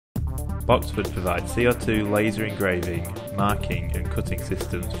Boxford provides CO2 laser engraving, marking and cutting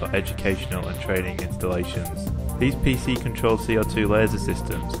systems for educational and training installations. These PC-controlled CO2 laser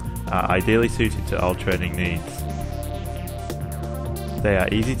systems are ideally suited to all training needs. They are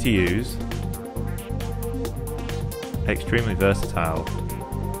easy to use, extremely versatile,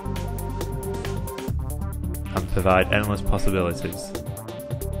 and provide endless possibilities.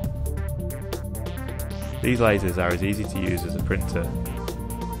 These lasers are as easy to use as a printer.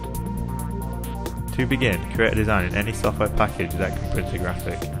 To begin, create a design in any software package that can print a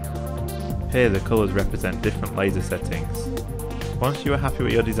graphic. Here the colours represent different laser settings. Once you are happy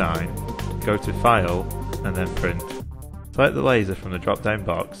with your design, go to File and then Print. Select the laser from the drop-down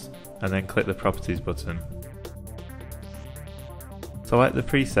box and then click the Properties button. Select the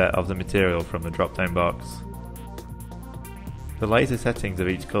preset of the material from the drop-down box. The laser settings of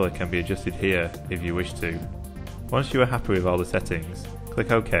each colour can be adjusted here if you wish to. Once you are happy with all the settings,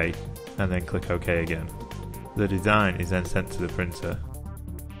 click OK and then click OK again. The design is then sent to the printer.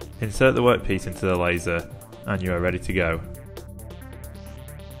 Insert the workpiece into the laser and you are ready to go.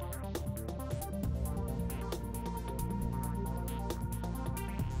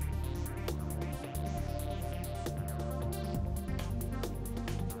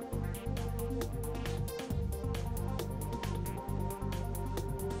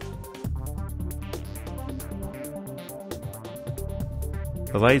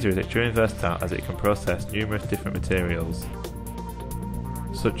 The laser is extremely versatile as it can process numerous different materials,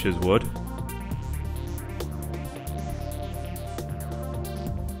 such as wood,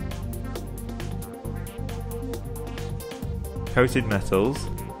 coated metals,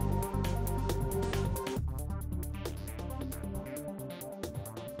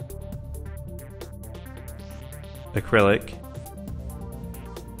 acrylic,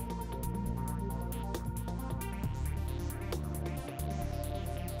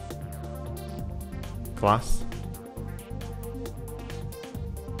 glass,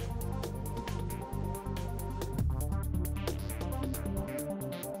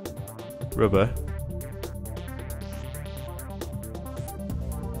 rubber,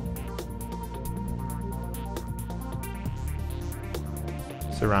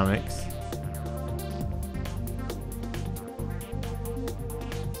 ceramics,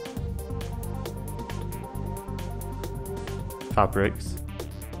 fabrics,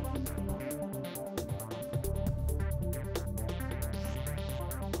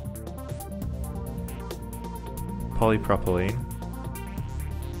 polypropylene,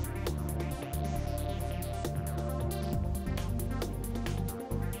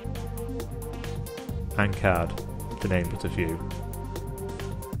 and card, to name but a few.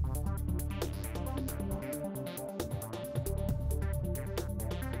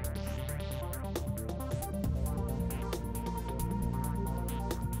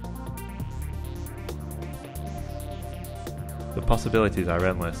 The possibilities are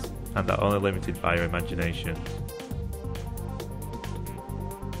endless and are only limited by your imagination.